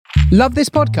Love this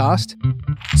podcast?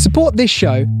 Support this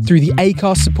show through the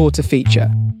Acast supporter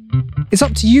feature. It's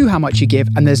up to you how much you give,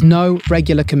 and there's no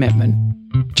regular commitment.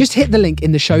 Just hit the link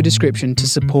in the show description to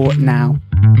support now.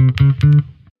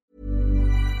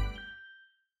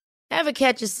 Ever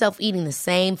catch yourself eating the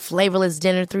same flavorless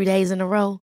dinner 3 days in a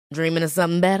row? Dreaming of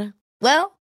something better?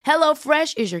 Well,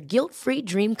 HelloFresh is your guilt-free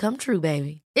dream come true,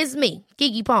 baby. It's me,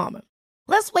 Keke Palmer.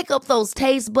 Let's wake up those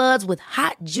taste buds with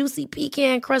hot, juicy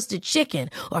pecan-crusted chicken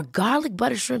or garlic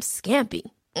butter shrimp scampi.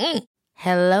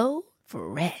 Hello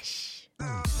Fresh.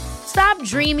 Stop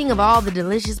dreaming of all the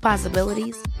delicious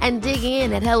possibilities and dig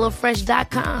in at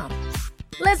HelloFresh.com.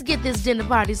 Let's get this dinner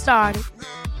party started.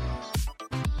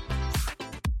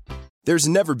 There's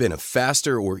never been a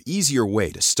faster or easier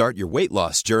way to start your weight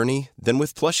loss journey than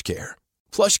with PlushCare.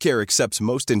 PlushCare accepts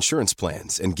most insurance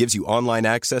plans and gives you online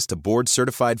access to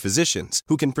board-certified physicians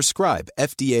who can prescribe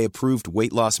FDA-approved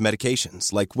weight loss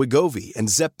medications like Wegovy and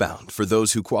Zepbound for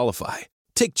those who qualify.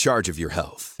 Take charge of your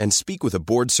health and speak with a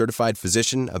board-certified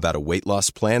physician about a weight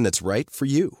loss plan that's right for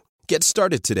you. Get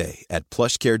started today at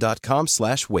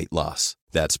plushcare.com/weight loss.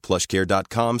 That's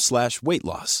plushcare.com/weight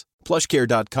loss.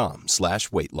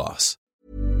 plushcare.com/weight loss.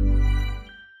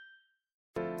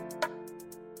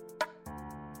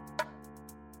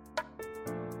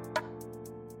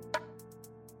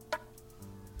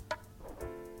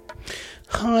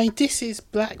 Hi, this is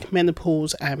Black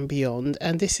Menopause and Beyond,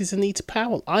 and this is Anita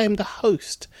Powell. I am the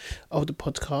host of the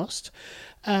podcast.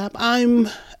 I'm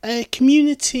a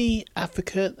community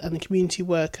advocate and a community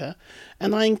worker,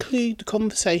 and I include the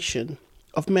conversation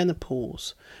of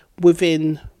menopause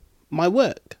within my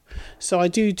work. So I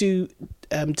do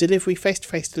delivery,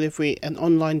 face-to-face delivery and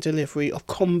online delivery of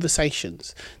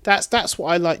conversations. That's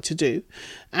what I like to do.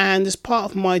 And as part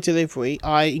of my delivery,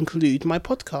 I include my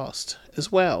podcast as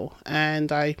well.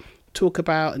 And I talk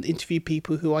about and interview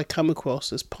people who I come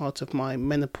across as part of my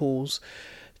menopause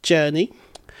journey.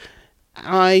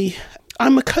 I'm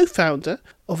a co-founder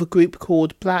of a group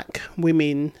called Black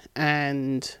Women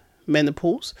and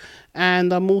Menopause,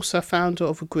 and I'm also a founder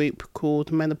of a group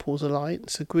called Menopause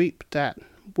Alliance, a group that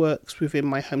works within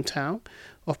my hometown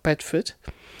of Bedford.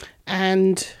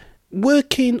 And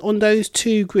working on those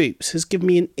two groups has given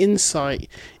me an insight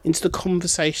into the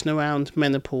conversation around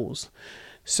menopause.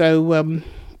 So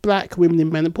Black Women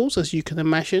in Menopause, as you can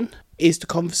imagine, is the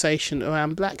conversation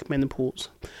around black menopause.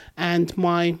 And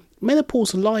my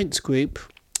Menopause Alliance group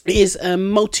is a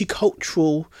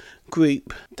multicultural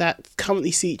group that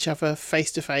currently see each other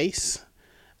face to face,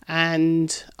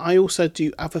 and I also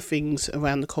do other things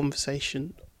around the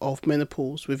conversation of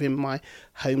menopause within my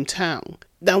hometown.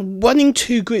 Now, running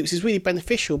two groups is really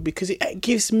beneficial because it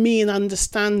gives me an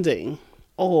understanding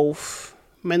of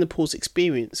menopause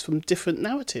experience from different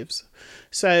narratives.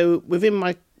 So within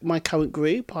my current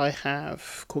group, I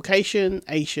have Caucasian,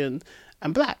 Asian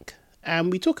and Black,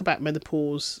 and we talk about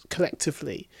menopause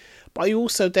collectively, but I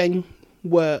also then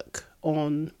work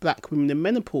on Black women in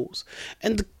menopause,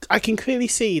 and I can clearly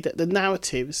see that the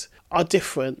narratives are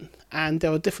different and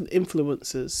there are different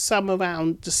influences, some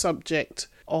around the subject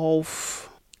of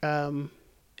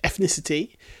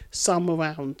ethnicity, some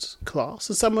around class,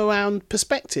 and some around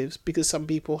perspectives, because some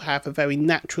people have a very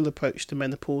natural approach to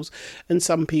menopause and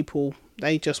some people,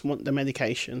 they just want the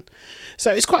medication.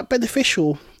 So it's quite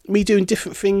beneficial me doing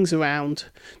different things around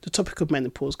the topic of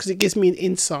menopause, because it gives me an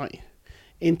insight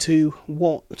into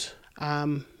what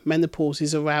menopause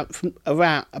is about from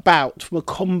a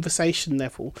conversation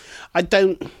level. I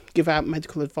don't give out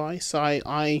medical advice.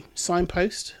 I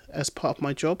signpost as part of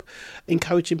my job,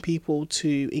 encouraging people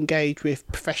to engage with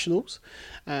professionals,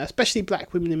 especially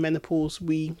Black women in menopause.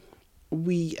 We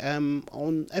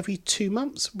on every 2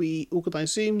 months we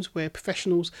organise Zooms where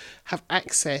professionals have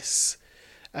access,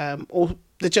 or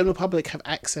the general public have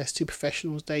access to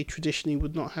professionals they traditionally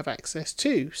would not have access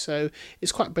to. So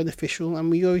it's quite beneficial,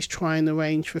 and we always try and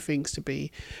arrange for things to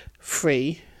be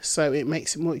free, so it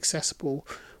makes it more accessible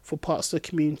for parts of the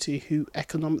community who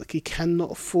economically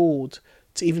cannot afford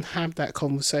to even have that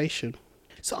conversation.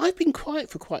 So I've been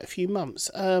quiet for quite a few months,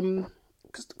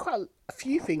 because quite a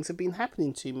few things have been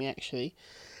happening to me actually.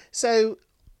 So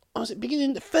I was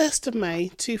beginning the 1st of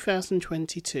May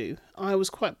 2022. I was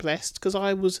quite blessed because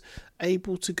I was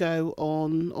able to go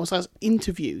on, or I was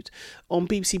interviewed on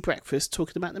BBC Breakfast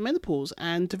talking about the menopause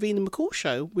and Davina McCall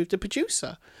show with the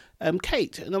producer,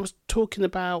 Kate. And I was talking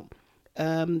about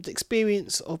the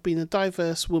experience of being a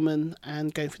diverse woman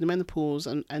and going through the menopause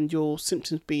and your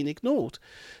symptoms being ignored.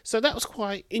 So that was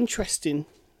quite interesting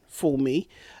for me.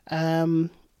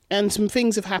 And some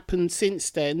things have happened since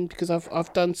then, because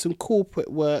I've done some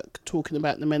corporate work talking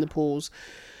about the menopause.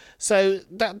 So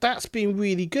that's been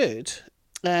really good.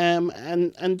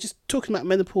 and just talking about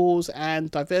menopause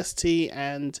and diversity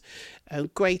and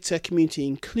greater community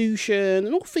inclusion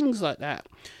and all things like that.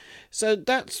 So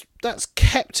that's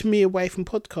kept me away from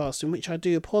podcasting, which I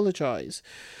do apologise.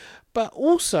 But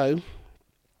also,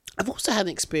 I've also had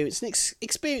an experience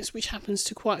which happens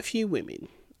to quite a few women.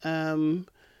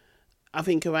 I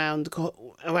think around.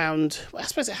 I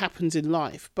suppose it happens in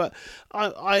life, but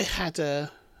I had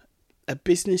a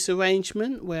business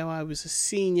arrangement where I was a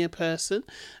senior person,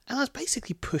 and I was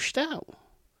basically pushed out.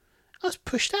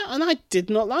 And I did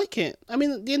not like it. I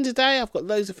mean, at the end of the day, I've got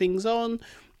loads of things on.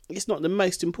 It's not the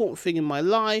most important thing in my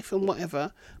life and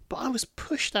whatever, but I was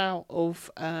pushed out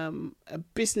of a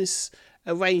business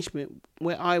arrangement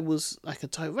where I was like a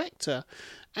director,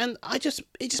 and it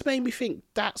just made me think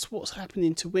that's what's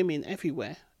happening to women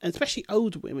everywhere, and especially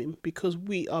older women, because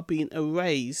we are being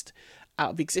erased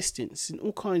out of existence in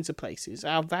all kinds of places.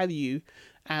 Our value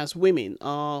as women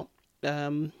are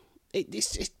we're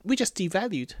just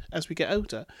devalued as we get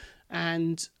older,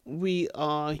 and we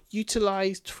are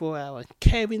utilised for our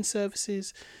caring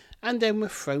services, and then we're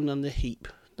thrown on the heap.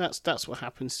 That's what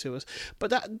happens to us. But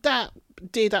that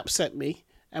did upset me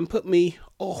and put me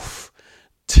off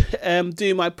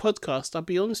doing my podcast, I'll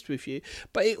be honest with you.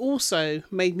 But it also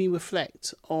made me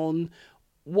reflect on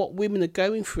what women are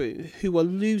going through who are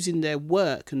losing their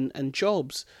work and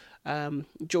jobs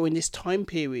during this time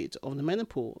period of the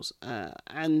menopause,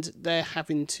 and they're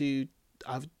having to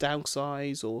either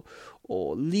downsize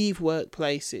or leave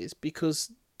workplaces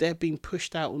because they're being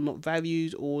pushed out or not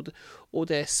valued, or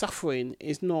their suffering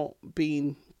is not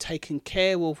being taken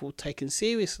care of or taken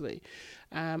seriously,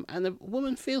 and the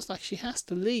woman feels like she has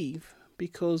to leave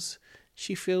because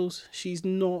she feels she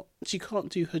can't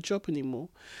do her job anymore.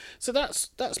 So that's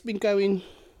been going.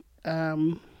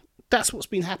 That's what's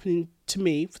been happening to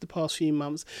me for the past few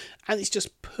months, and it's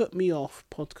just put me off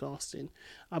podcasting.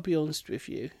 I'll be honest with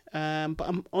you. But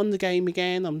I'm on the game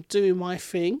again. I'm doing my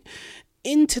thing.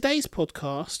 In today's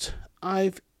podcast,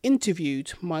 I've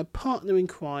interviewed my partner in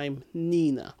crime,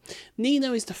 Nina.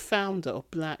 Nina is the founder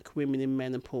of Black Women in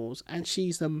Menopause, and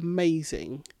she's an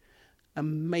amazing,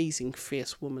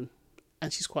 fierce woman.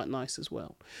 And she's quite nice as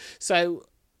well. So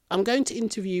I'm going to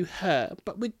interview her,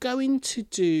 but we're going to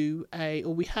do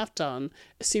we have done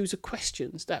a series of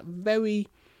questions that we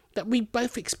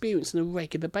both experience on a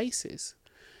regular basis.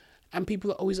 And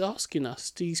people are always asking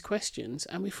us these questions,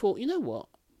 and we thought, you know what?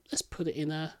 Let's put it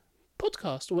in a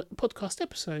podcast or a podcast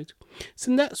episode.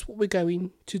 So that's what we're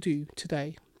going to do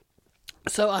today.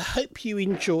 So I hope you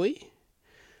enjoy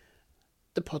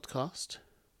the podcast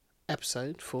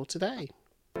episode for today.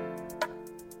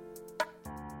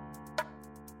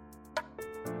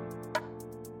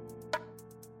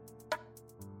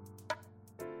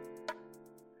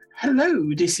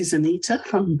 Hello, this is Anita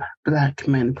from Black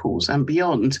Menopause and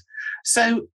Beyond.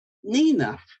 So,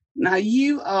 Nina, now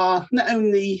you are not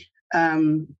only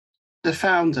the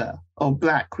founder of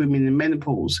Black Women in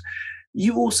Menopause,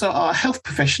 you also are a health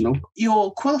professional. You're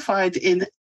qualified in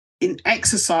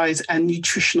exercise and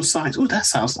nutritional science. Oh, that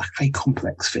sounds like a very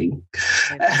complex thing.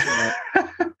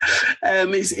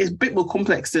 It's a bit more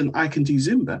complex than I can do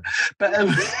Zumba. But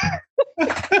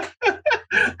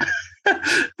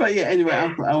but yeah, anyway,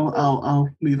 I'll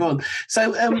move on.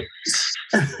 So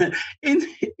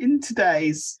in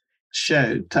today's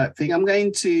show type thing, I'm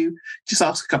going to just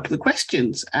ask a couple of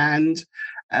questions. And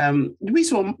the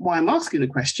reason why I'm asking the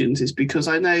questions is because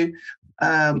I know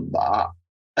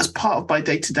as part of my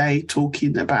day-to-day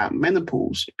talking about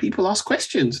menopause, people ask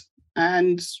questions.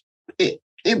 And I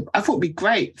thought it'd be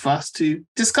great for us to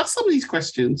discuss some of these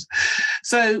questions.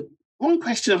 So one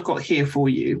question I've got here for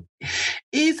you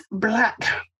is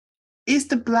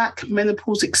the Black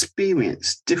menopause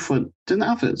experience different than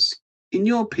others? In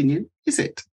your opinion, is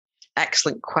it?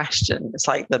 Excellent question. It's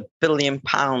like the £1 billion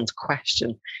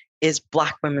question. Is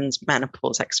Black women's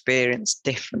menopause experience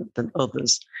different than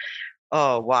others?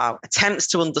 Oh, wow. Attempts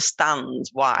to understand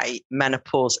why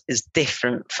menopause is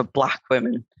different for Black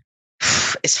women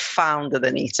is founded,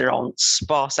 Anita, on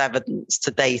sparse evidence to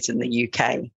date in the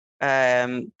UK.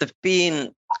 There've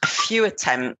been a few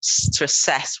attempts to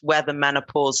assess whether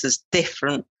menopause is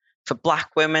different for Black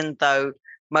women, though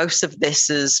most of this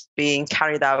is being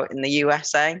carried out in the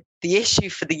USA. The issue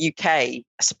for the UK, I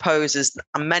suppose,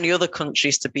 and many other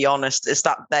countries, to be honest, is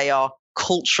that they are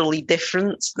culturally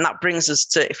different. And that brings us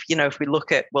to, if we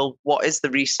look at, well, what is the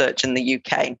research in the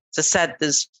UK? As I said,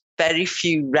 there's very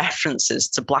few references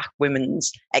to Black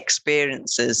women's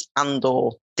experiences and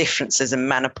or differences in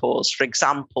menopause. For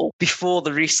example, before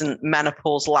the recent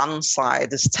menopause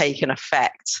landslide has taken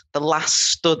effect, the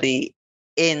last study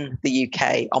in the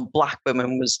UK on Black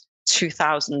women was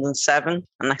 2007,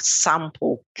 and the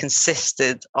sample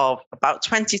consisted of about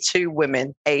 22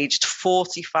 women aged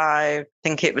 45, I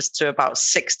think it was, to about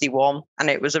 61, and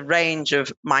it was a range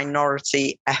of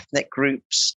minority ethnic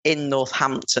groups in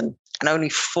Northampton, and only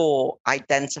 4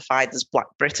 identified as Black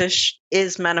British.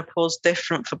 Is menopause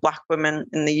different for Black women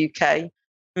in the UK?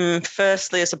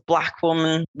 Firstly, as a Black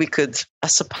woman, we could, I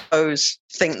suppose,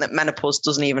 think that menopause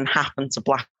doesn't even happen to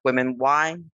Black women.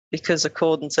 Why? Because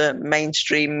according to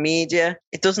mainstream media,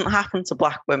 it doesn't happen to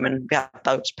Black women. We have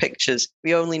those pictures.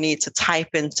 We only need to type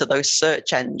into those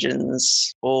search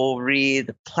engines or read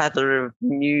a plethora of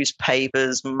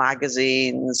newspapers,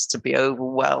 magazines to be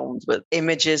overwhelmed with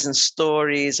images and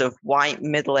stories of white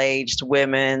middle-aged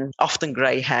women, often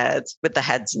grey-haired, with their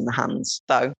heads in the hands,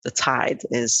 though the tide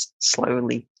is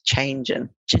slowly changing.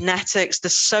 Genetics,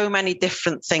 there's so many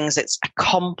different things. It's a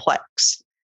complex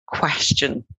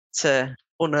question to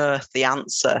unearth the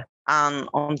answer. And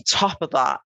on top of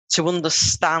that, to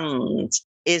understand,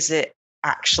 is it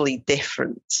actually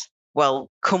different? Well,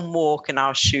 come walk in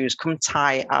our shoes, come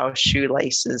tie our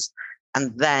shoelaces,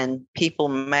 and then people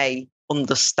may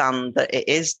understand that it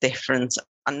is different.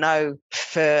 I know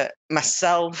for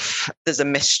myself, there's a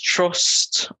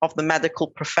mistrust of the medical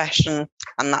profession,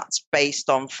 and that's based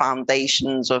on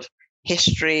foundations of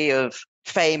history, of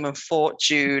fame and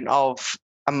fortune, of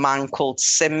a man called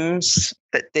Sims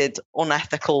that did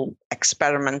unethical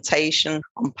experimentation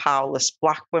on powerless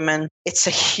Black women. It's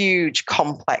a huge,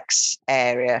 complex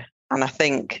area. And I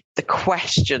think the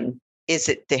question, is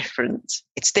it different?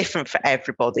 It's different for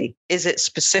everybody. Is it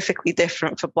specifically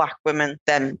different for Black women?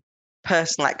 Then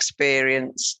personal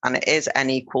experience, and it is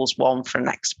N=1 for an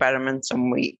experiment,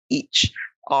 and we each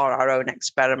are our own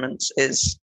experiments,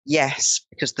 is yes,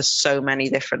 because there's so many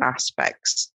different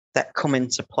aspects that come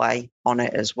into play on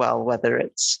it as well, whether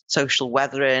it's social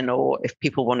weathering or if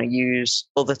people want to use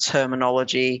other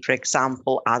terminology, for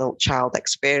example, adult-child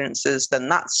experiences, then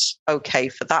that's okay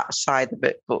for that side of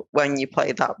it. But when you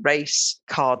play that race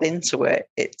card into it,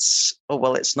 it's, oh,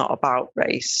 well, it's not about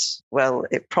race. Well,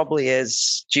 it probably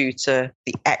is due to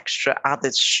the extra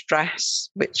added stress,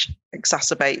 which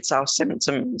exacerbates our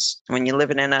symptoms. When you're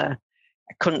living in a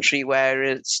country where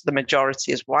it's the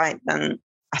majority is white, then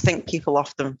I think people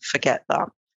often forget that.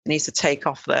 They need to take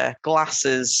off their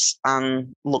glasses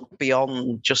and look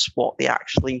beyond just what they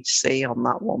actually see on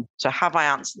that one. So have I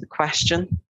answered the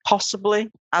question?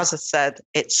 Possibly. As I said,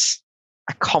 it's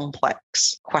a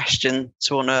complex question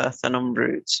to unearth and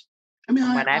unroot. I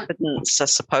mean, when evidence, I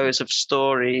suppose, of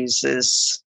stories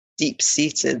is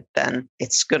deep-seated, then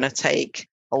it's going to take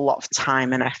a lot of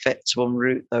time and effort to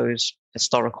unroot those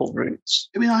historical roots.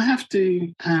 I mean, I have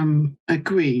to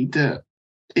agree that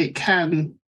it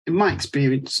can, in my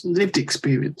experience, lived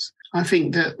experience, I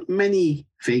think that many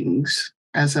things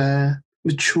as a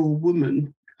mature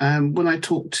woman, when I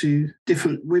talk to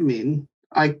different women,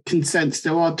 I can sense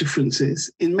there are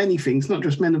differences in many things, not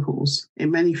just menopause,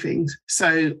 in many things.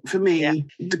 So for me,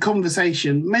 the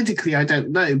conversation, medically, I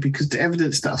don't know, because the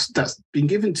evidence that's been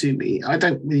given to me, I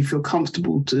don't really feel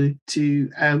comfortable to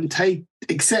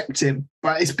accept it,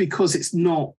 but it's because it's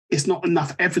not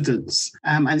enough evidence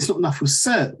and it's not enough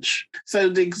research. So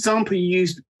the example you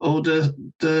used, or the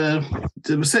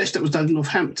research that was done in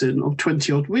Northampton of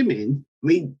 20-odd women, I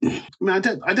mean, I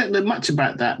don't know much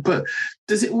about that, but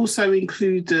does it also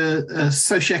include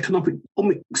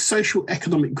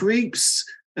socioeconomic groups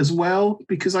as well?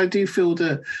 Because I do feel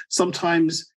that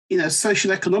sometimes,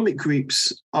 social economic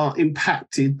groups are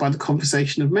impacted by the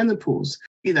conversation of menopause.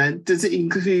 Does it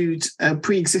include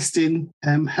pre-existing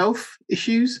health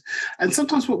issues? And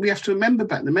sometimes what we have to remember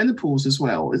about the menopause as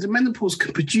well is the menopause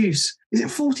can produce,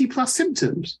 40 plus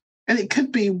symptoms? And it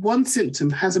could be one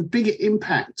symptom has a bigger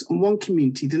impact on one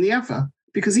community than the other,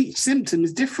 because each symptom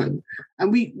is different.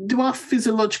 And there are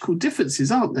physiological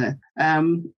differences, aren't there?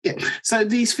 So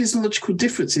these physiological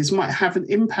differences might have an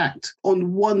impact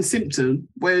on one symptom,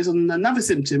 whereas on another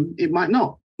symptom, it might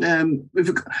not.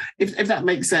 If that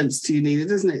makes sense to you, Nina,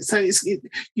 doesn't it? So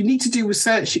you need to do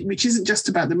research, which isn't just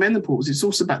about the menopause. It's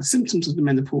also about the symptoms of the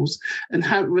menopause and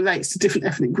how it relates to different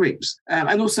ethnic groups,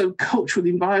 and also cultural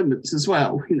environments as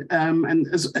well. And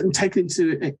taken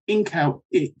into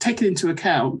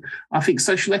account, I think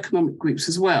social economic groups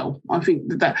as well. I think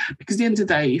that because at the end of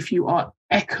the day, if you are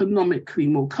economically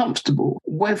more comfortable,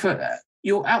 whether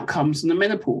your outcomes in the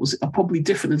menopause are probably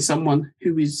different than someone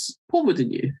who is poorer than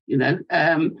you,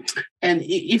 and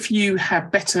if you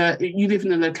live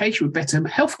in a location with better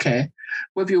healthcare,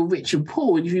 whether you're rich or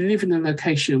poor. And if you live in a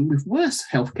location with worse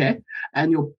healthcare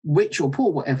and you're rich or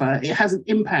poor, whatever, it has an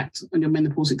impact on your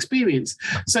menopause experience.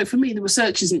 So for me, the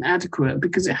research isn't adequate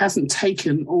because it hasn't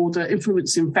taken all the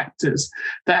influencing factors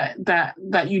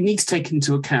that you need to take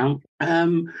into account.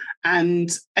 And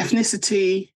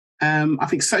ethnicity, I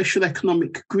think social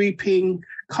economic grouping,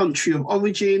 country of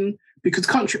origin, because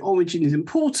country of origin is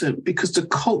important because the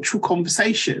cultural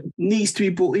conversation needs to be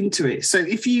brought into it. So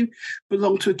if you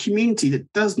belong to a community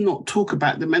that does not talk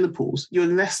about the menopause, you're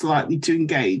less likely to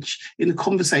engage in the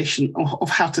conversation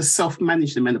of how to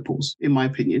self-manage the menopause, in my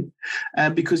opinion,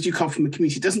 because you come from a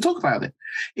community that doesn't talk about it.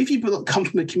 If you come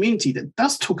from a community that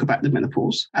does talk about the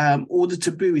menopause, or the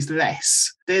taboo is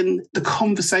less, then the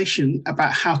conversation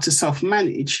about how to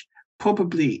self-manage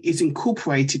probably is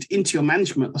incorporated into your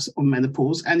management of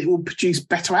menopause, and it will produce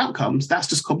better outcomes. That's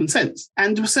just common sense.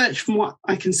 And research, from what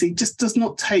I can see, just does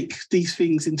not take these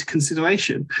things into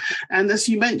consideration. And as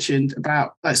you mentioned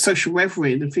about like social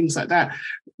reverie and things like that,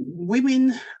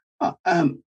 women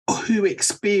who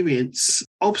experience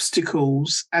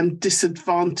obstacles and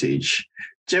disadvantage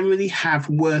generally have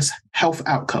worse health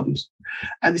outcomes.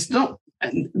 And it's not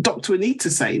Dr.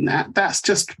 Anita saying that, that's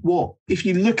just what, if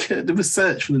you look at the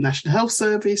research from the National Health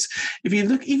Service, if you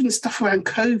look even stuff around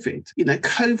COVID,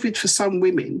 COVID for some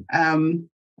women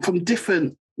from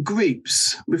different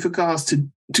groups with regards to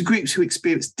groups who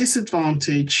experience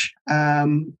disadvantage, who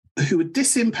are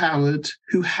disempowered,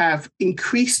 who have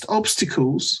increased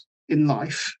obstacles in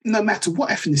life, no matter what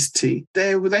ethnicity,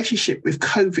 their relationship with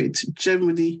COVID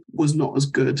generally was not as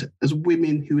good as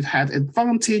women who had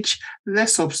advantage,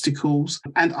 less obstacles,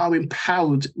 and are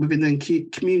empowered within the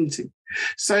community.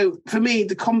 So for me,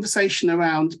 the conversation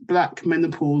around Black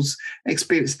menopause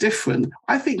experience different.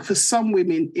 I think for some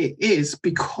women it is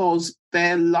because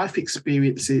their life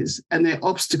experiences and their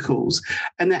obstacles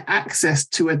and their access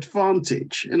to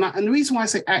advantage. And the reason why I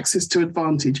say access to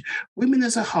advantage, women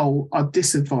as a whole are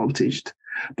disadvantaged,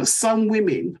 but some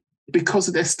women, because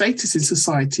of their status in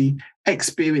society,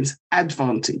 experience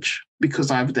advantage because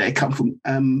either they come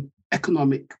from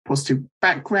economic positive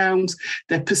backgrounds,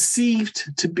 they're perceived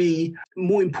to be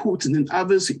more important than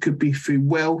others. It could be through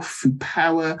wealth, through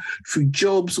power, through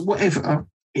jobs, whatever.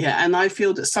 Yeah, and I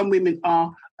feel that some women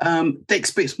are they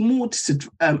experience more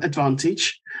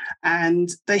disadvantage, and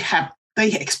they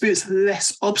experience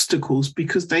less obstacles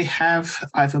because they have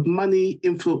either money,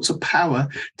 influence, or power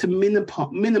to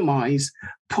minimize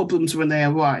problems when they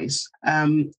arise.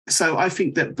 So I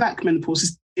think that Black menopause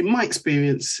is, in my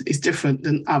experience, is different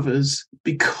than others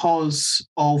because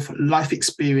of life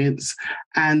experience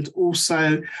and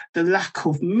also the lack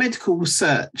of medical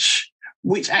research,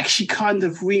 which actually kind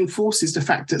of reinforces the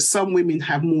fact that some women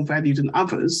have more value than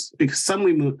others because some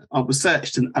women are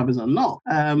researched and others are not.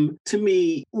 To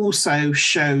me, also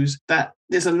shows that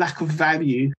there's a lack of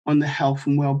value on the health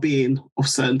and well-being of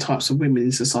certain types of women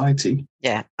in society.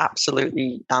 Yeah,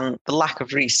 absolutely. And the lack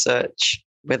of research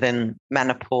within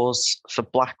menopause for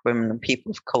Black women and people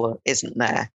of colour isn't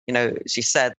there. As you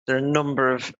said, there are a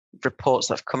number of reports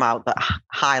that have come out that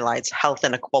highlights health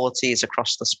inequalities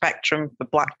across the spectrum for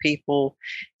Black people.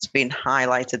 It's been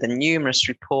highlighted in numerous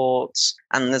reports,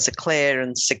 and there's a clear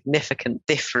and significant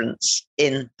difference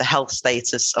in the health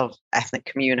status of ethnic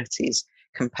communities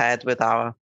compared with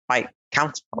our white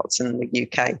counterparts in the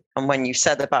UK. And when you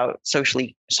said about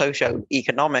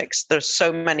socioeconomics, there's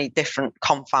so many different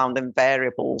confounding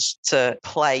variables to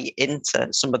play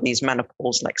into some of these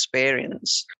menopausal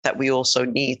experience that we also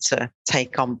need to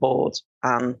take on board.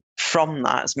 And from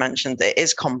that, as mentioned, it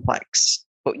is complex.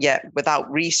 But yet, without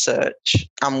research,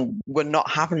 and we're not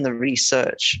having the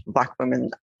research, Black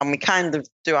women, and we kind of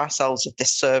do ourselves a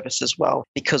disservice as well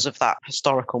because of that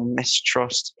historical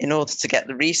mistrust. In order to get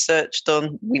the research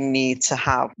done, we need to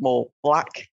have more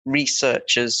Black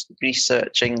researchers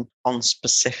researching on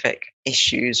specific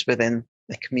issues within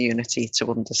the community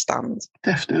to understand.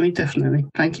 Definitely.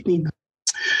 Thank you, Nina.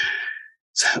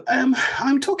 So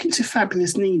I'm talking to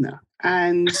fabulous Nina,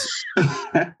 and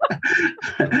a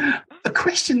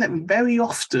question that very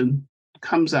often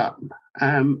comes up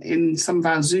in some of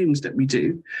our Zooms that we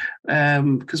do,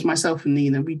 because myself and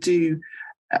Nina,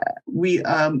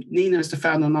 Nina is the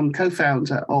founder and I'm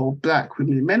co-founder of Black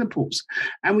Women in Menopause,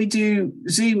 and we do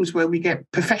Zooms where we get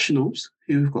professionals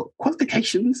who've got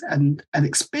qualifications and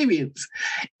experience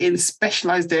in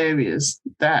specialised areas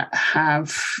that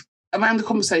have around the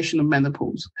conversation of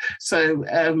menopause. So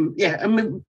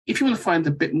if you want to find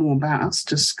a bit more about us,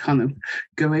 just kind of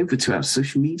go over to our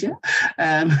social media.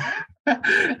 And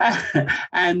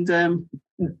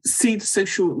see the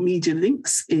social media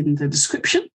links in the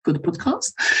description for the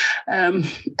podcast.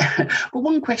 But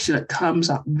one question that comes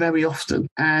up very often,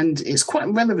 and it's quite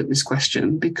relevant, this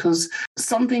question, because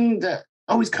something that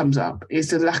always comes up is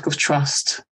the lack of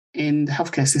trust in the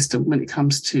healthcare system when it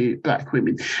comes to Black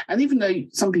women. And even though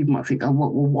some people might think, oh, well,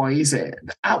 why is it?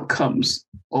 The outcomes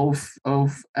of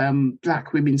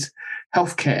Black women's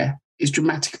healthcare is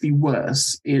dramatically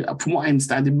worse, from what I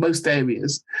understand, in most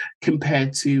areas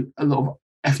compared to a lot of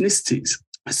ethnicities.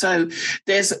 So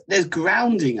there's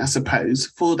grounding, I suppose,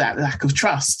 for that lack of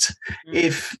trust.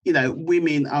 If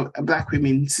Black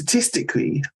women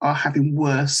statistically are having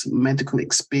worse medical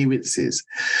experiences.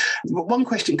 But one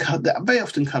question that very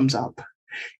often comes up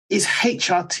is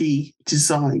HRT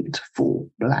designed for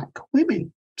Black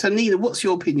women? So Nina, what's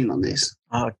your opinion on this?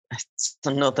 Oh, it's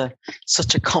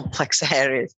such a complex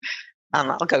area. And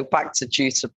I'll go back to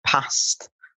due to past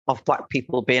of Black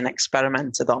people being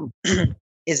experimented on.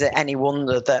 Is it any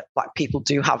wonder that Black people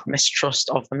do have mistrust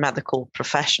of the medical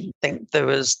profession? I think there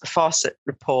was the Facet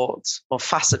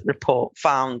report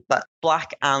found that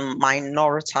Black and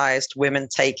minoritized women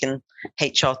taking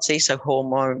HRT, so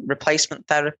hormone replacement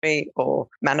therapy or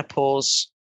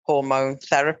menopause hormone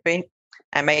therapy,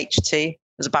 MHT,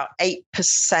 was about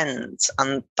 8%.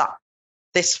 And that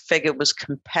this figure was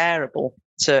comparable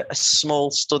to a small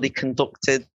study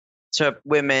conducted to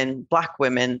Black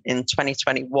women in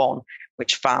 2021,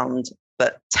 which found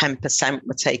that 10%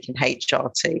 were taking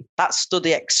HRT. That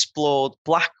study explored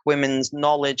Black women's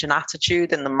knowledge and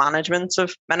attitude in the management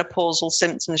of menopausal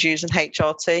symptoms using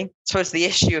HRT. So it's the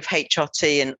issue of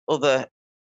HRT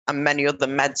and many other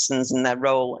medicines and their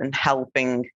role in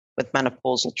helping with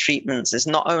menopausal treatments is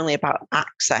not only about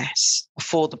access,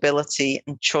 affordability,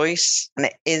 and choice, and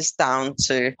it is down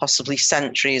to possibly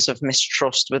centuries of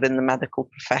mistrust within the medical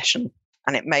profession.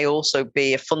 And it may also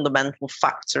be a fundamental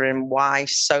factor in why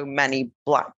so many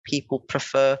Black people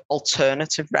prefer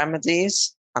alternative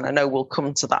remedies. And I know we'll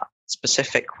come to that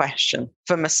specific question.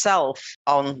 For myself,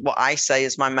 on what I say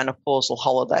is my menopausal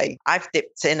holiday, I've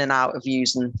dipped in and out of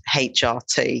using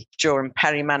HRT during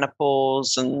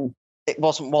perimenopause, and it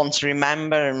wasn't one to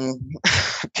remember, and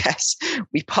I guess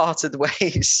we parted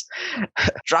ways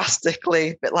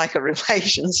drastically, a bit like a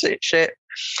relationship.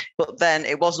 But then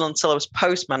it wasn't until I was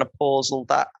postmenopausal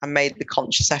that I made the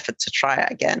conscious effort to try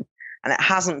it again. And it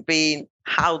hasn't been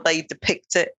how they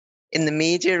depict it in the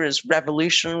media as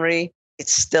revolutionary.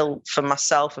 It's still, for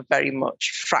myself, a very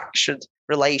much fractured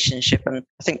relationship. And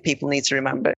I think people need to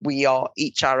remember we are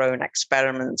each our own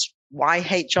experiments. Why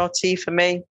HRT for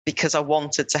me? Because I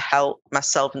wanted to help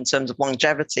myself in terms of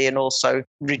longevity and also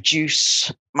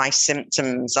reduce my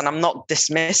symptoms. And I'm not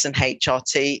dismissing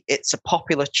HRT. It's a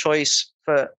popular choice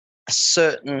for a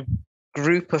certain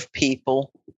group of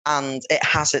people, and it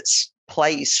has its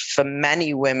place for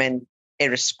many women,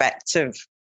 irrespective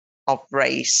of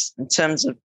race. In terms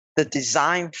of the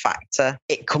design factor,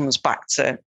 it comes back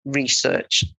to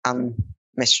research and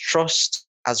mistrust,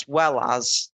 as well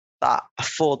as that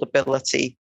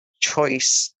affordability,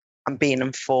 choice, and being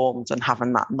informed and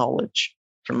having that knowledge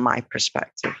from my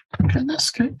perspective. Okay,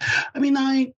 that's good. I mean,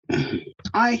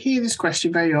 I hear this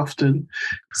question very often.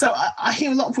 So I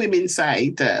hear a lot of women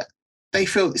say that they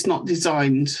feel it's not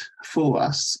designed for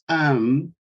us.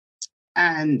 And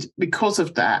because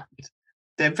of that,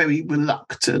 they're very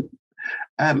reluctant.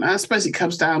 And I suppose it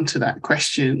comes down to that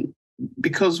question,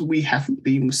 because we haven't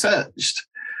been researched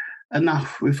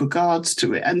enough with regards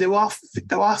to it. And there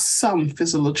are some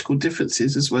physiological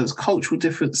differences as well as cultural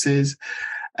differences,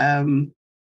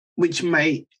 which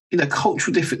may,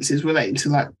 cultural differences relating to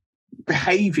like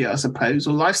behavior, I suppose,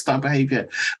 or lifestyle behavior,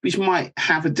 which might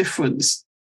have a difference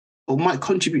or might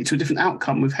contribute to a different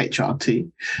outcome with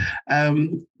HRT,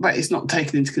 but it's not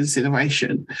taken into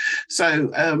consideration.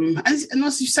 So, and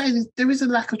as you say, there is a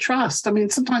lack of trust. I mean,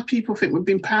 sometimes people think we've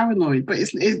been paranoid, but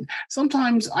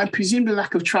sometimes I presume the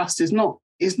lack of trust is not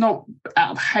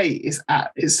out of hate,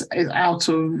 it's out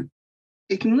of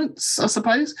ignorance, I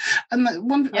suppose. And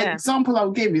one example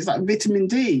I'll give is like vitamin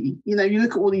D. You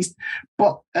look at all these,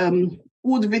 all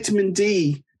the vitamin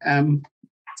D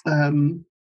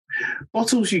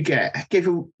bottles you get, they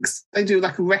do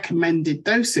like a recommended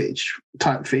dosage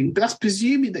type thing, but that's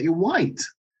presuming that you're white.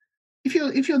 If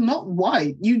you're not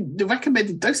white, the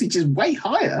recommended dosage is way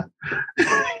higher.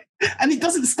 And it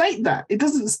doesn't state that. It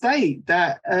doesn't state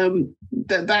that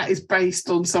that is based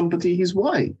on somebody who's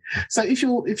white. So if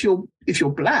you're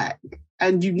Black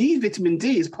and you need vitamin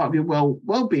D as part of your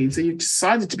well-being, so you've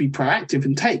decided to be proactive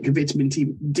and take a vitamin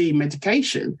D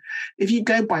medication, if you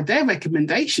go by their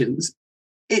recommendations,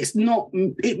 it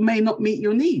may not meet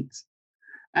your needs.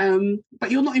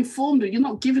 But you're not informed. You're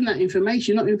not given that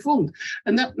information. You're not informed,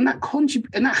 and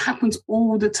that happens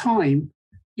all the time.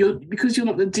 Because you're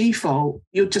not the default,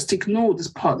 you're just ignored as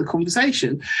part of the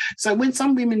conversation. So when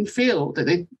some women feel that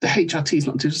the HRT is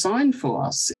not designed for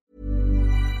us.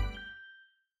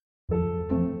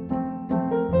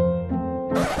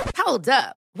 Hold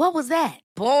up. What was that?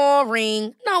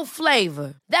 Boring. No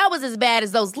flavor. That was as bad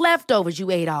as those leftovers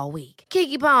you ate all week.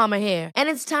 Keke Palmer here. And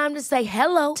it's time to say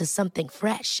hello to something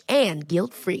fresh and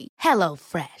guilt-free. Hello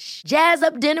Fresh. Jazz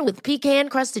up dinner with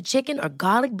pecan-crusted chicken or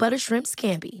garlic butter shrimp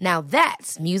scampi. Now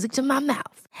that's music to my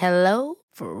mouth. Hello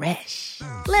Fresh.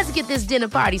 Let's get this dinner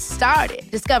party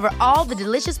started. Discover all the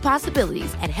delicious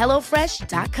possibilities at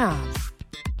hellofresh.com.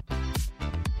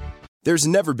 There's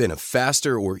never been a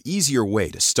faster or easier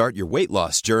way to start your weight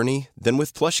loss journey than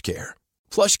with PlushCare.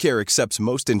 PlushCare accepts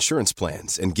most insurance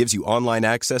plans and gives you online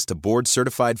access to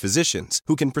board-certified physicians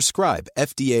who can prescribe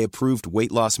FDA-approved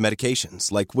weight loss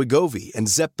medications like Wegovy and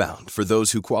Zepbound for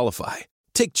those who qualify.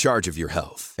 Take charge of your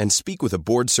health and speak with a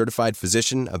board-certified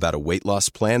physician about a weight loss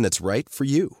plan that's right for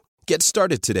you. Get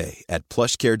started today at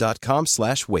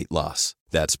plushcare.com/weight loss.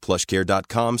 That's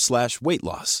plushcare.com/weight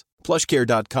loss.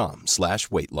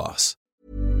 plushcare.com/weight loss.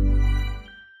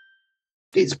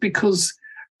 It's because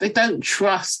they don't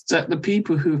trust that the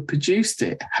people who have produced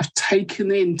it have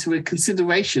taken into a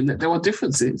consideration that there are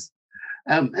differences.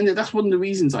 And that's one of the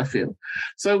reasons I feel.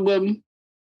 So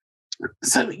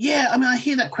yeah, I mean, I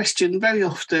hear that question very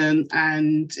often,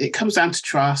 and it comes down to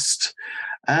trust.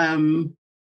 Some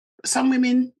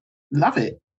women love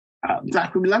it.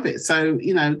 Black women love it. So,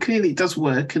 clearly it does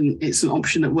work, and it's an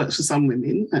option that works for some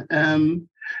women.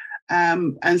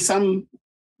 And some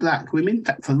Black women, in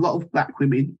fact, a lot of Black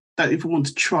women don't even want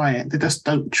to try it. They just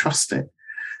don't trust it.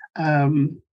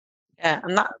 And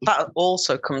that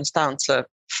also comes down to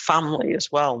family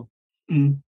as well.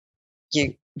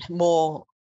 You're more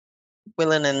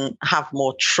willing and have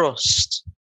more trust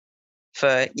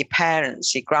for your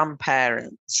parents, your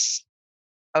grandparents,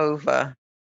 over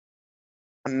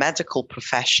a medical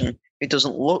profession who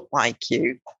doesn't look like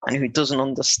you and who doesn't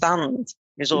understand,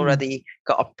 who's already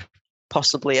got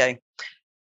possibly a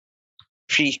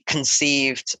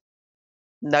preconceived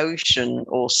notion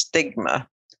or stigma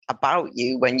about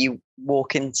you when you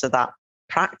walk into that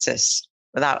practice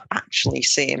without actually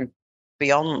seeing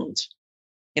beyond.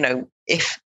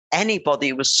 If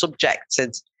anybody was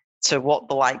subjected to what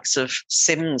the likes of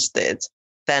Sims did,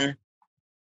 then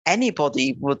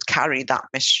anybody would carry that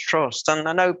mistrust. And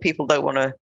I know people don't want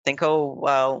to think,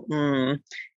 well,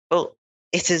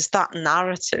 it is that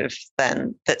narrative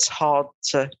then that's hard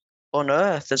to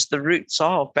unearth, as the roots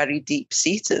are very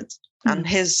deep-seated. And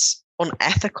his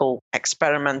unethical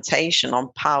experimentation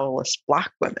on powerless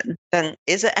Black women, then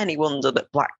is it any wonder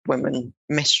that Black women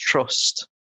mistrust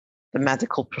the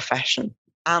medical profession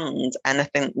and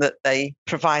anything that they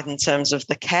provide in terms of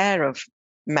the care of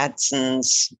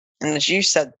medicines? And as you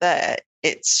said there,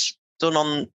 it's done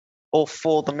on or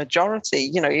for the majority.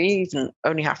 You even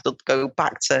only have to go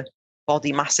back to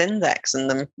body mass index and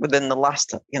then within the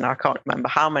last, I can't remember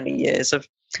how many years of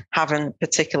having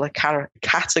particular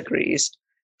categories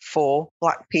for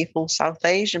Black people, South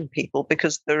Asian people,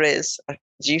 because there is, as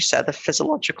you said, a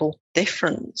physiological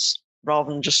difference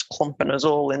rather than just clumping us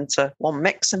all into one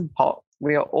mixing pot.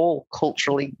 We are all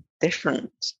culturally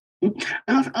different.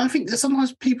 And I think that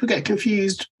sometimes people get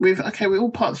confused with, okay, we're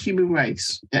all part of the human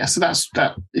race. Yeah, so that's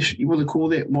that, if you want to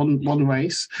call it one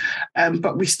race.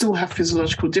 But we still have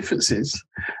physiological differences.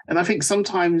 And I think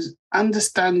sometimes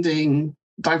understanding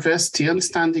diversity,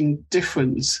 understanding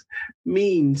difference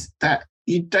means that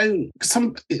you don't,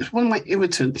 it's one of my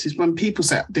irritants is when people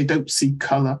say they don't see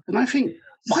colour. And I think,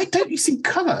 why don't you see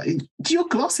colour? Do your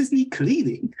glasses need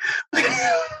cleaning?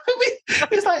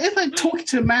 It's like talking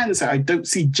to a man and saying, I don't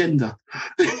see gender.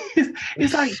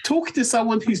 It's like talking to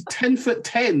someone who's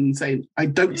 10'10" saying, I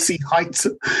don't see height,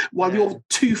 while you're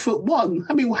 2'1".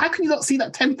 I mean, how can you not see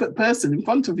that 10-foot person in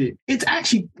front of you? It's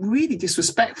actually really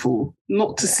disrespectful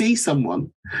not to see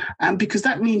someone. And because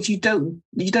that means you don't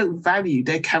value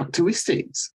their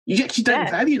characteristics. You actually don't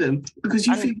value them because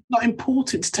you think it's not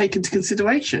important to take into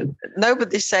consideration.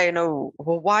 Nobody's saying,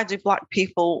 why do Black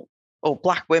people or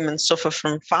Black women suffer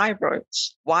from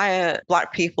fibroids? Why are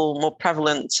Black people more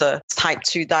prevalent to type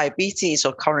 2 diabetes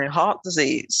or coronary heart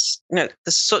disease? There's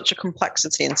such a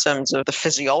complexity in terms of the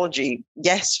physiology.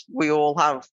 Yes, we all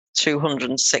have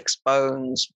 206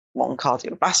 bones, one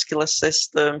cardiovascular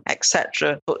system,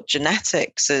 etc. But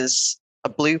genetics is a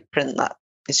blueprint that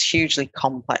is hugely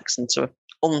complex, and to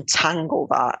untangle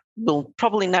that, we'll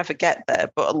probably never get there,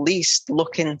 but at least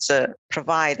look into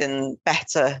providing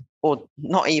better, or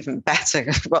not even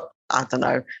better, but I don't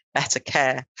know, better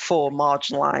care for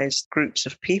marginalised groups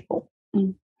of people.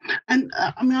 Mm. And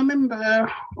I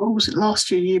remember, what was it,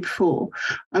 last year, year before,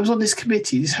 I was on this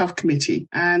committee, this health committee,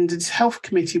 and this health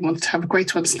committee wanted to have a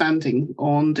greater understanding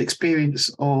on the experience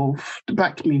of the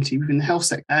Black community within the health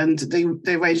sector. And they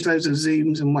arranged loads of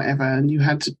Zooms and whatever, and you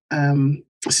had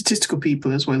statistical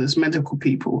people as well as medical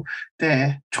people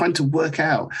there trying to work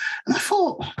out. And I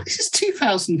thought, this is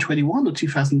 2021 or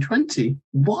 2020.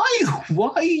 Why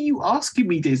are you asking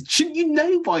me this? Shouldn't you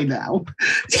know by now?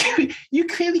 You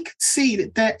clearly could see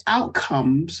that their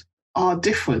outcomes are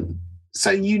different. So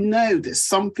you know that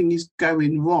something is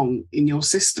going wrong in your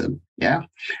system, yeah?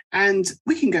 And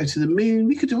we can go to the moon,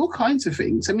 we could do all kinds of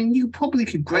things. I mean, you probably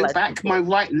could grow back my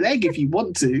right leg if you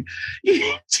want to.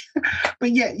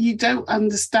 But yet you don't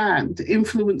understand the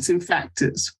influencing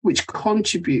factors which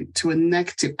contribute to a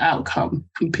negative outcome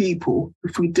from people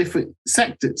from different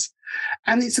sectors.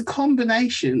 And it's a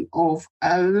combination of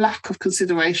a lack of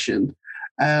consideration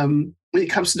when it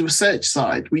comes to the research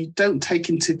side. We don't take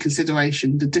into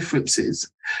consideration the differences,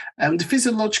 the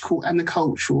physiological and the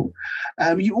cultural.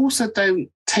 You also don't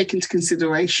take into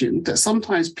consideration that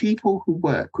sometimes people who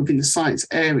work within the science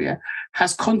area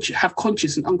have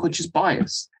conscious and unconscious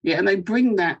bias. Yeah, and they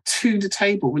bring that to the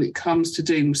table when it comes to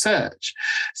doing research.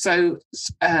 So,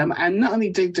 and not only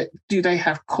do they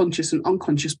have conscious and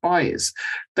unconscious bias,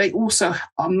 they also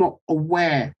are not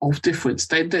aware of difference.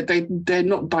 They're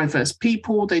not diverse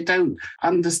people. They don't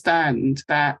understand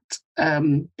that.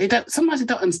 Sometimes they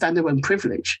don't understand their own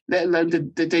privilege, let alone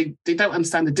they don't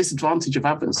understand the disadvantage of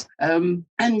others. And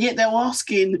yet they're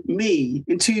asking me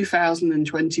in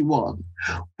 2021,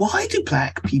 why do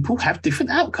Black people have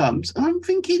different outcomes? And I'm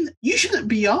thinking, you shouldn't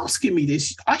be asking me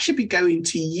this. I should be going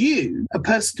to you, a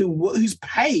person who's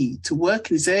paid to work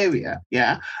in this area,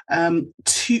 yeah,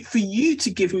 for you to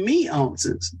give me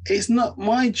answers. It's not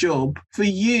my job for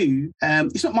you.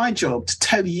 It's not my job to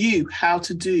tell you how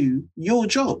to do your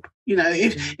job. You know,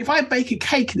 if I bake a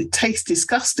cake and it tastes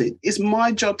disgusting, it's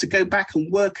my job to go back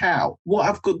and work out what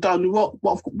I've done wrong,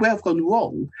 where I've gone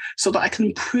wrong, so that I can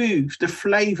improve the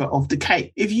flavour of the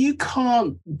cake. If you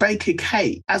can't bake a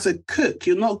cake as a cook,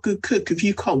 you're not a good cook if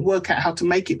you can't work out how to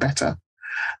make it better.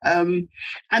 And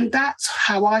that's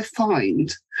how I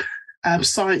find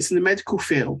science in the medical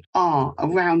field are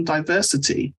around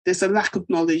diversity. There's a lack of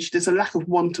knowledge, there's a lack of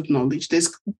want of knowledge,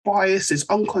 there's bias, there's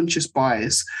unconscious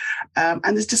bias, and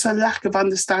there's just a lack of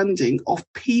understanding of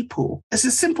people. It's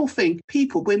a simple thing.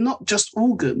 People, we're not just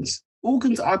organs.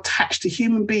 Organs are attached to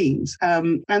human beings.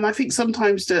 And I think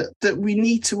sometimes that we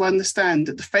need to understand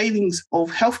that the failings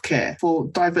of healthcare for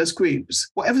diverse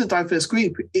groups, whatever the diverse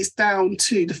group, is down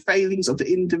to the failings of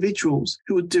the individuals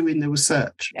who are doing the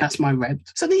research. Yeah. That's my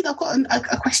rant. So, Nina, I've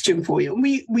got a question for you. And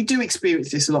we do experience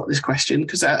this a lot, this question,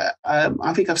 because I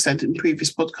think I've said in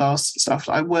previous podcasts and stuff,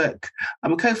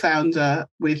 I'm a co-founder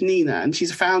with Nina, and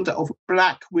she's a founder of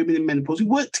Black Women in Menopause. We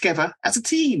work together as a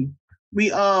team.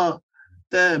 We are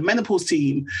the menopause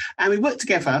team, and we work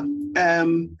together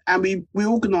and we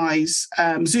organise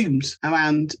Zooms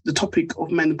around the topic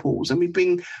of menopause, and we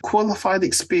bring qualified,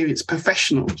 experienced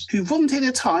professionals who volunteer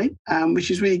their time,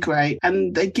 which is really great,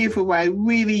 and they give away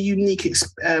really unique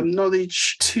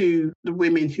knowledge to the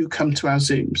women who come to our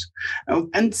Zooms.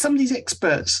 And some of these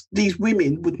experts, these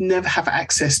women would never have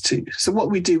access to. So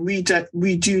what we do, we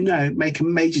do know make a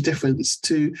major difference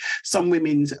to some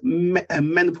women's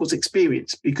menopause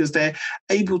experience, because they're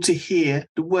able to hear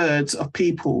the words of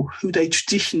people who they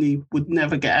traditionally would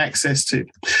never get access to.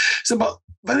 So, but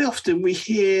very often we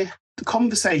hear the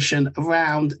conversation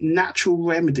around natural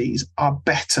remedies are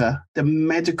better than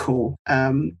medical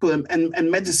and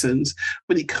medicines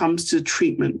when it comes to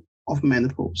treatment of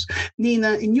menopause.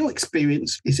 Nina, in your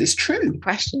experience, is this true? The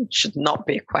question should not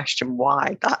be a question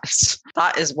why.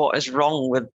 That is what is wrong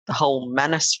with the whole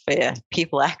menosphere.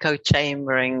 People echo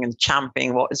chambering and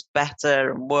championing what is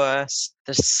better and worse.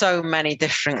 There's so many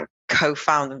different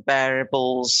co-founding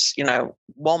variables,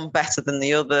 one better than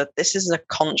the other. This is a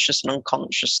conscious and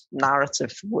unconscious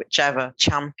narrative. Whichever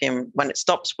champion, when it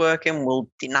stops working, will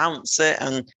denounce it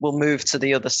and we'll move to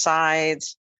the other side.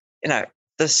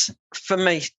 For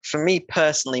me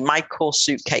personally, my core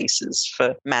suitcases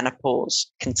for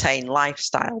menopause contain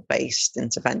lifestyle-based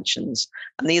interventions.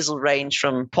 And these will range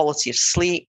from quality of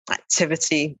sleep,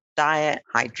 activity, diet,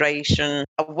 hydration,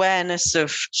 awareness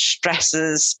of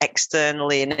stresses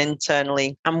externally and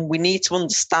internally. And we need to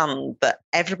understand that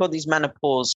everybody's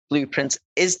menopause blueprint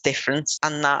is different,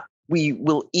 and that we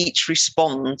will each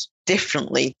respond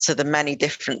differently to the many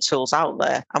different tools out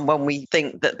there. And when we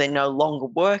think that they're no longer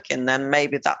working, then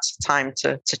maybe that's time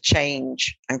to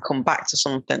change and come back to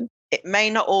something. It may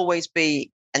not always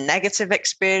be a negative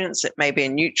experience, it may be a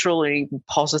neutral or even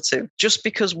positive. Just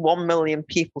because 1 million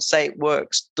people say it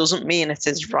works doesn't mean it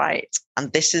is right.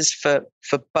 And this is for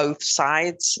both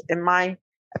sides, in my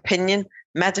opinion.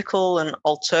 Medical and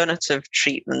alternative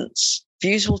treatments,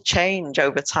 views will change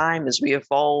over time as we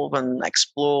evolve and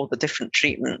explore the different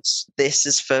treatments. This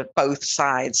is for both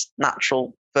sides,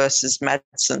 natural versus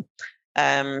medicine.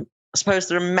 I suppose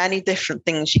there are many different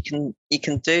things you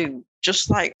can do. Just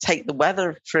like take the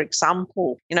weather, for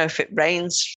example. If it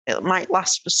rains, it might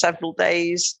last for several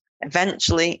days.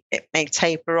 Eventually, it may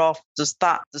taper off. Does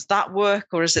that work,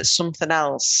 or is it something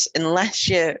else? Unless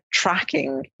you're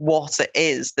tracking what it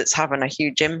is that's having a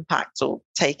huge impact or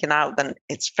taken out, then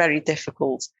it's very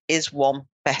difficult. Is one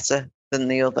better than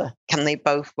the other? Can they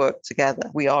both work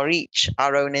together? We are each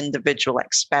our own individual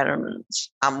experiment,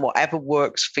 and whatever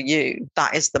works for you,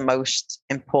 that is the most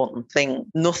important thing.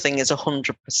 Nothing is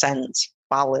 100%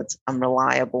 valid and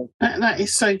reliable. That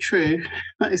is so true.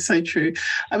 That is so true.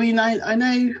 I mean, I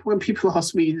know when people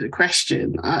ask me the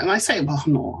question, and I say, well,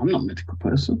 I'm not a medical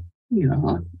person.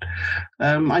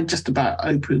 I just about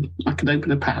I can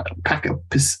open a pack of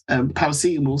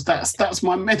paracetamols. That's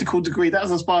my medical degree. That's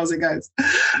as far as it goes.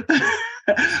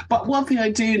 But one thing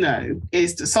I do know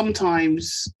is that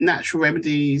sometimes natural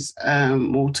remedies,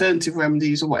 alternative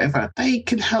remedies or whatever, they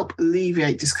can help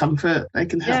alleviate discomfort. They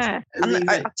can help. Yeah. And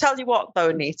I tell you what, though,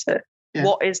 Anita,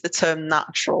 what is the term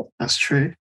natural? That's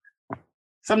true.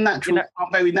 Some natural are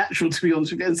very natural, to be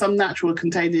honest with you, and some natural are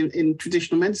contained in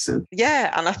traditional medicine.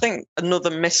 Yeah, and I think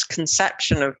another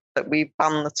misconception of that we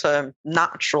ban the term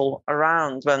natural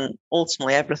around when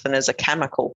ultimately everything is a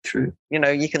chemical. True.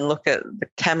 You can look at the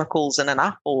chemicals in an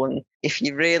apple, and if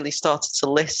you really started to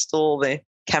list all the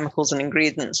chemicals and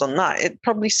ingredients on that, it'd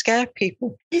probably scare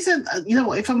people. Isn't,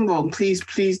 what, if I'm wrong, please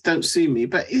don't sue me,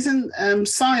 but isn't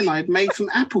cyanide made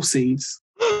from apple seeds?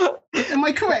 Am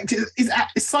I correct? Is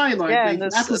cyanide made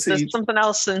from apple seeds? There's something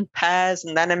else in pears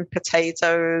and then in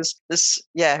potatoes.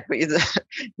 Yeah.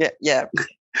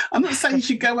 I'm not saying you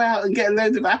should go out and get a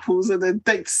load of apples and then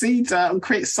take the seeds out and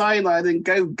create cyanide and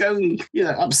go and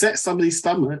upset somebody's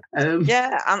stomach. And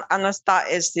that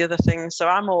is the other thing. So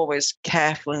I'm always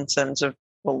careful in terms of,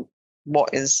 well,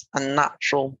 what is a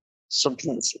natural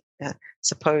substance? Yeah.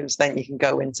 Suppose then you can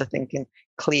go into thinking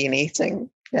clean eating.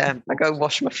 Yeah, I go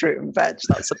wash my fruit and veg.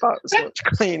 That's about as much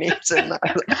clean eating that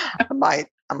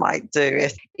I might do.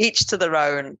 It. Each to their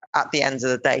own. At the end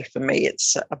of the day, for me,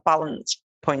 it's a balanced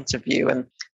point of view and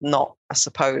not, I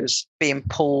suppose, being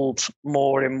pulled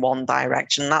more in one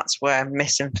direction. That's where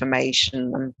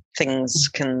misinformation and things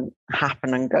can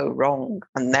happen and go wrong.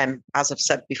 And then, as I've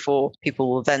said before,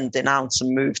 people will then denounce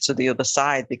and move to the other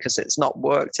side because it's not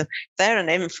worked. And if they're an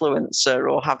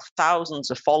influencer or have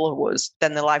thousands of followers,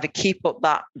 then they'll either keep up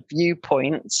that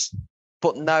viewpoint,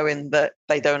 but knowing that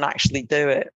they don't actually do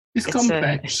it. It's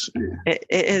complex. It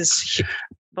is.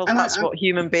 Well, and that's what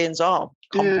human beings are,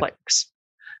 complex.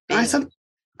 I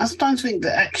sometimes think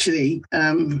that actually,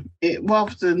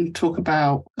 rather than talk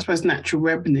about, I suppose, natural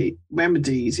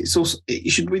remedies,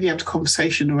 you should really have a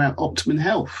conversation around optimum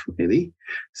health, really.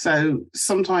 So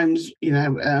sometimes,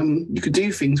 you could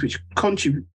do things which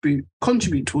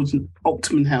contribute towards an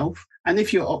optimum health. And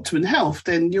if you're optimum health,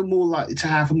 then you're more likely to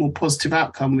have a more positive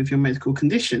outcome with your medical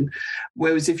condition.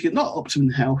 Whereas if you're not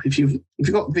optimum health, if you've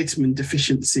got vitamin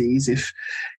deficiencies, if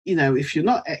you're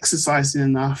not exercising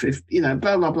enough, if blah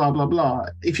blah blah blah blah,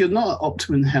 if you're not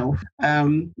optimum health,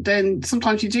 then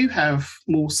sometimes you do have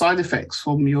more side effects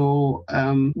from your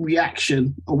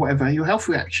reaction or whatever, your health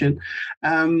reaction.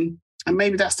 And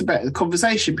maybe that's the better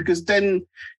conversation, because then,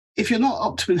 if you're not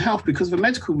optimum health because of a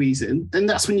medical reason, then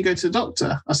that's when you go to the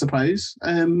doctor, I suppose.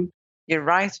 You're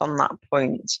right on that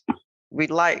point.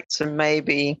 We'd like to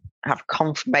maybe have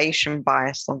confirmation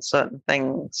bias on certain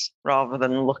things rather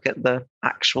than look at the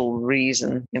actual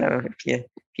reason. If you're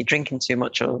drinking too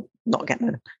much or not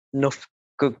getting enough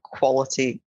good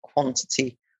quantity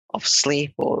of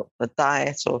sleep or the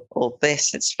diet or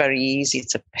this, it's very easy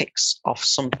to pick off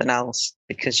something else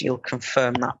because you'll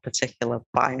confirm that particular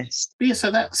bias. Yeah,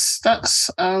 so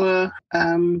that's our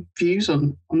views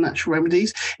on natural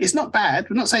remedies. It's not bad.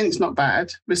 We're not saying it's not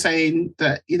bad. We're saying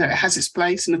that it has its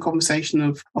place in the conversation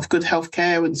of good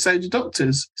healthcare, and so do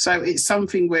doctors. So it's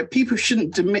something where people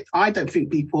shouldn't I don't think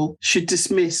people should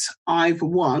dismiss either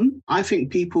one. I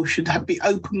think people should be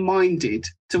open-minded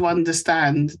to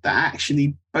understand that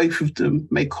actually both of them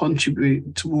may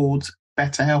contribute towards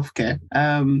better healthcare.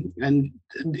 And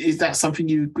is that something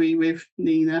you agree with,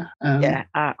 Nina?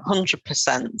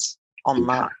 100% on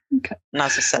that. Okay. And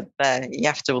as I said there, you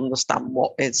have to understand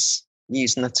what is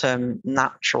using the term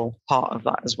natural part of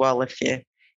that as well. If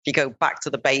you go back to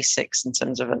the basics in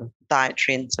terms of a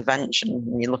dietary intervention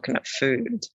and you're looking at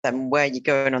food, then where you're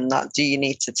going on that, do you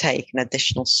need to take an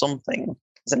additional something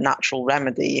as a natural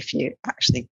remedy if you're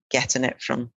actually getting it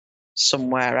from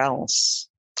somewhere else,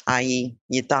 i.e.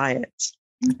 your diet?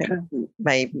 Okay.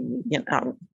 Maybe,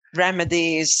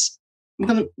 remedies. We're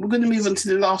going to move on to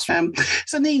the last round.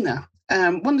 So Nina,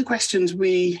 one of the questions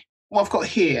I've got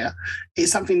here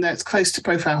is something that's close to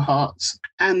both our hearts.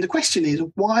 And the question is,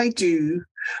 why do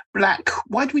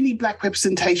we need Black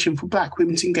representation for Black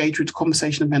women to engage with the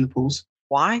conversation of menopause?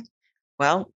 Why?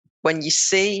 Well, when you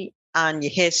see and you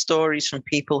hear stories from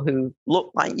people who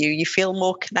look like you feel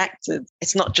more connected.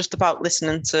 It's not just about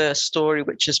listening to a story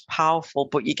which is powerful,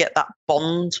 but you get that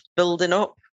bond building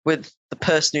up with the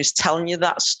person who's telling you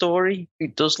that story, who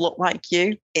does look like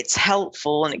you. It's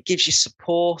helpful and it gives you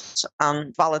support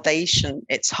and validation.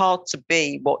 It's hard to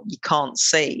be what you can't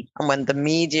see. And when the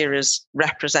media is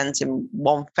representing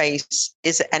one face,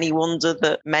 is it any wonder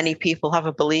that many people have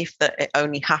a belief that it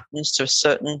only happens to a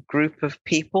certain group of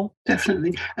people?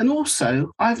 Definitely. And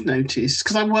also, I've noticed,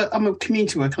 because I'm a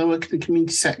community worker, I work in the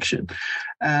community section,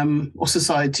 or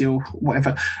society or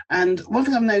whatever. And one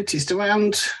thing I've noticed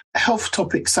around health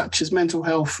topics such as mental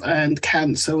health and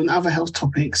cancer and other health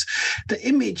topics, the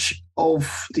image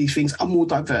of these things are more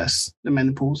diverse than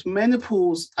menopause.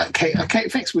 Menopause, okay,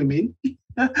 affects women.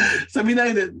 So we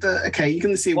know that you're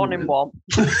going to see one in one.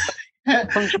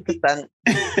 100%.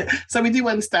 So we do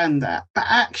understand that. But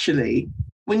actually,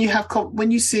 when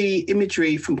you see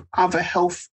imagery from other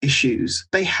health issues,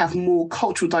 they have more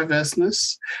cultural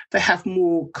diverseness, they have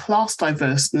more class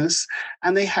diverseness,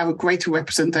 and they have a greater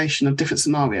representation of different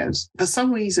scenarios. For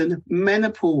some reason,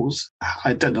 menopause,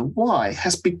 I don't know why,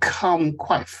 has become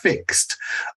quite fixed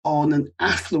on an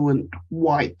affluent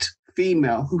white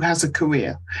female who has a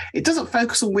career. It doesn't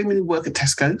focus on women who work at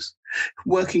Tesco's,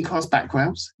 working class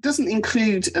backgrounds. It doesn't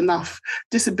include enough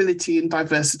disability and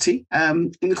diversity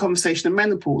in the conversation of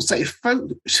menopause. So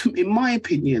in my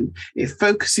opinion, it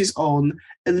focuses on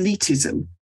elitism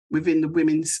within the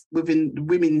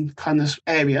women kind of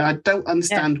area. I don't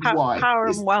understand why. Power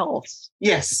and wealth.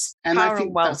 Yes, and I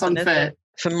think that's unfair.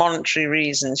 For monetary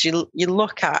reasons, you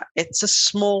look at, it's a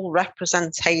small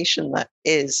representation that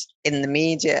is in the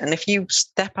media. And if you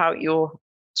step out your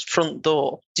front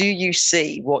door, do you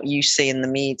see what you see in the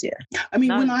media? I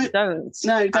mean, you don't.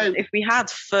 No, you don't. And if we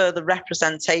had further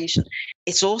representation,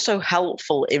 it's also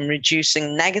helpful in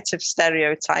reducing negative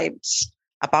stereotypes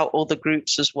about other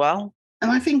groups as well.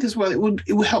 And I think as well, it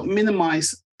would help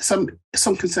minimise some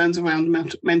concerns around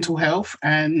mental health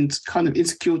and kind of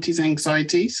insecurities and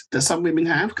anxieties that some women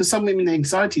have, because some women's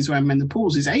anxieties around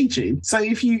menopause is aging. So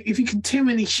if you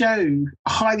continually show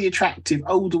highly attractive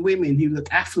older women who look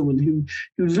affluent, who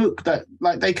look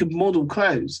like they could model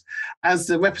clothes as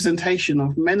the representation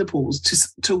of menopause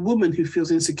to a woman who feels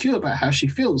insecure about how she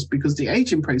feels because the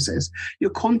aging process,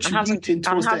 you're contributing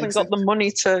towards that. And haven't got the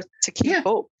money to keep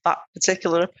up that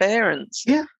particular appearance.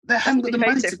 Yeah, they haven't got the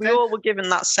money. If we all were given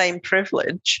that same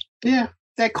privilege. Yeah,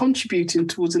 they're contributing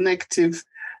towards a negative.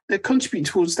 They're contributing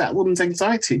towards that woman's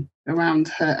anxiety around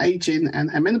her aging and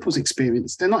her menopause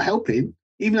experience. They're not helping,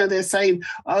 even though they're saying,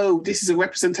 "Oh, this is a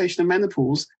representation of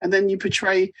menopause," and then you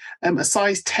portray a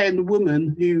size 10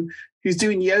 woman who's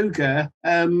doing yoga,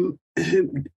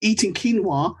 eating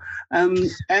quinoa, and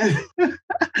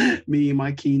me and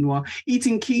my quinoa,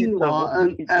 eating quinoa,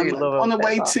 and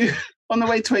on the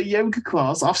way to a yoga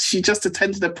class after she just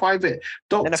attended a private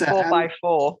doctor. In a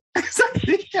 4x4.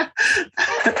 Exactly, yeah.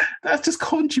 That's just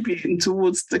contributing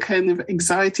towards the kind of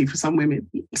anxiety for some women.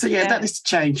 So yeah, that needs to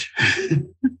change.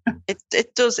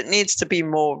 It does. It needs to be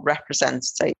more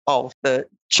representative of the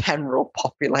general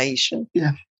population.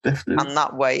 Yeah. Definitely. And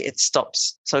that way it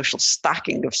stops social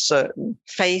stacking of certain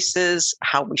faces,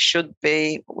 how we should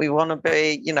be, what we want to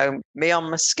be. You know, me on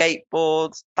my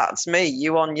skateboard, that's me.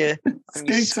 You on your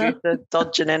scooter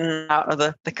dodging in and out of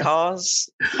the cars.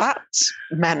 That's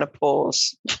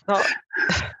menopause.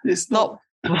 It's not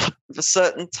of a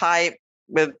certain type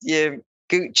with your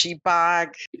Gucci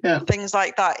bag, things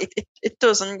like that. It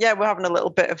doesn't. Yeah, we're having a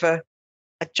little bit of a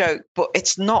joke, but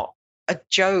it's not a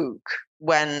joke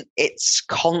when it's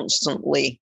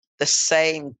constantly the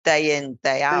same day in,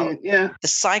 day out. Yeah. The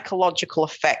psychological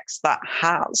effects that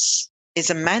has is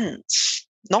immense,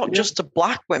 not just to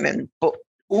Black women, but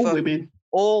all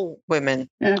women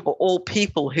or all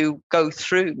people who go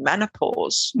through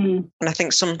menopause. And I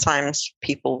think sometimes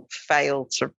people fail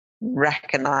to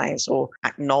recognize or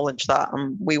acknowledge that.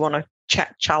 And we want to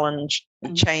challenge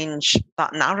and change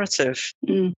that narrative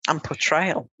and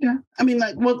portrayal. Yeah, I mean,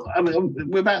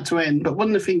 we're about to end, but one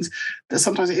of the things that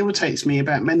sometimes irritates me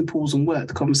about menopause and work,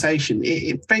 the conversation,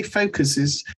 it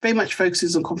very much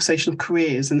focuses on conversation of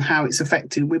careers and how it's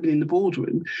affecting women in the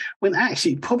boardroom, when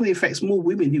actually it probably affects more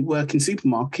women who work in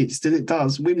supermarkets than it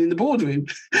does women in the boardroom.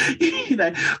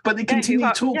 But they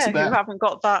continually talks about who haven't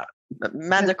got that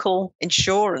medical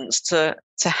insurance to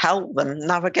help them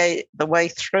navigate the way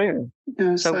through.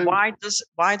 So why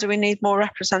do we need more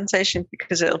representation?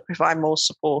 Because it'll provide more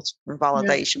support and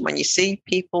validation. When you see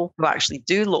people who actually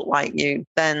do look like you,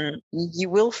 then you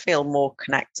will feel more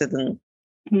connected and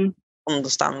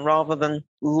understand, rather than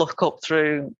look up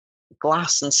through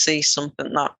glass and see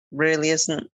something that really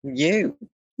isn't you.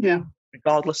 Yeah.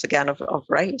 Regardless again of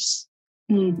race.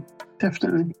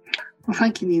 Definitely. Well,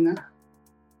 thank you, Nina.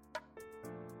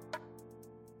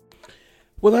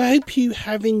 Well, I hope you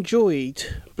have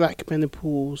enjoyed Black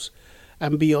Menopause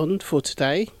and Beyond for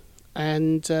today.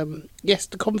 And yes,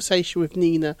 the conversation with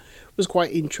Nina was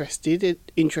quite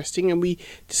interesting, and we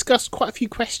discussed quite a few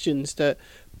questions that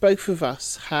both of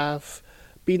us have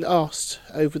been asked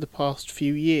over the past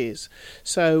few years.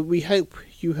 So we hope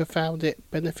you have found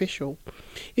it beneficial.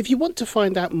 If you want to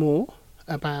find out more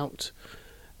about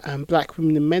Black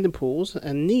women in menopause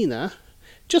and Nina,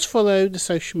 just follow the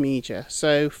social media.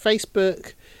 So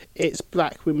Facebook, it's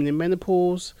Black Women in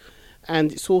Menopause,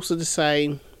 and it's also the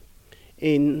same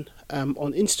on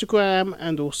Instagram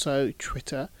and also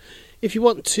Twitter. If you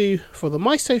want to follow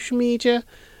my social media,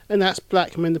 and that's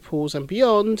Black Menopause and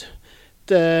Beyond,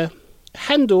 the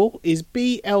handle is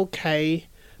BLK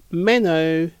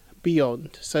Meno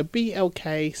Beyond. So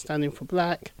BLK standing for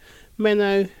Black,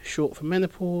 Meno short for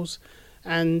menopause,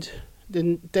 and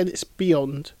then it's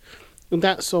Beyond. And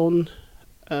that's on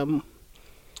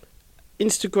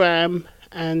Instagram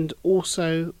and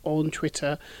also on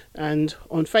Twitter. And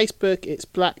on Facebook, it's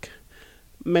Black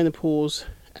Menopause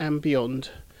and Beyond.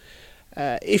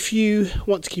 If you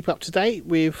want to keep up to date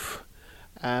with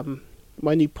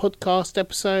my new podcast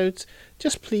episodes,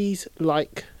 just please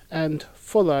like and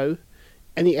follow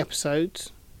any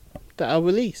episodes that are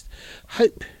released.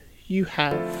 Hope you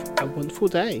have a wonderful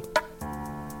day.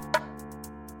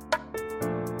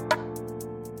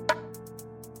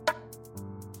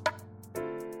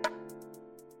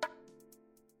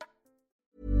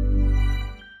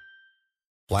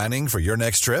 Planning for your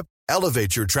next trip?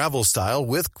 Elevate your travel style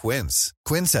with Quince.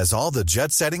 Quince has all the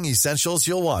jet-setting essentials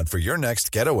you'll want for your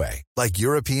next getaway, like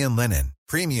European linen,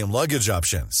 premium luggage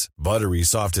options, buttery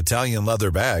soft Italian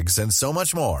leather bags, and so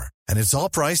much more. And it's all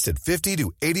priced at 50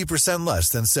 to 80% less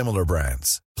than similar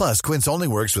brands. Plus, Quince only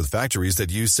works with factories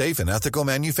that use safe and ethical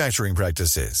manufacturing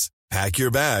practices. Pack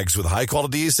your bags with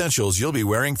high-quality essentials you'll be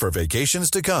wearing for vacations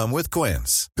to come with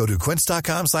Quince. Go to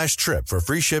quince.com/trip for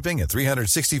free shipping and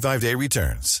 365-day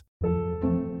returns.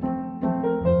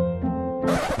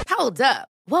 Hold up.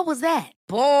 What was that?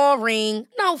 Boring.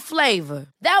 No flavor.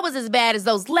 That was as bad as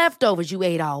those leftovers you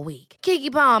ate all week.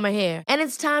 Keke Palmer here. And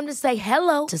it's time to say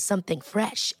hello to something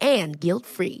fresh and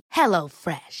guilt-free. Hello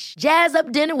Fresh. Jazz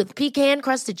up dinner with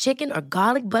pecan-crusted chicken or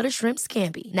garlic butter shrimp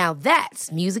scampi. Now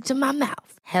that's music to my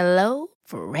mouth. Hello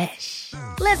Fresh.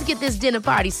 Let's get this dinner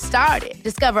party started.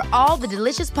 Discover all the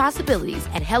delicious possibilities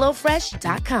at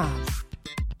HelloFresh.com.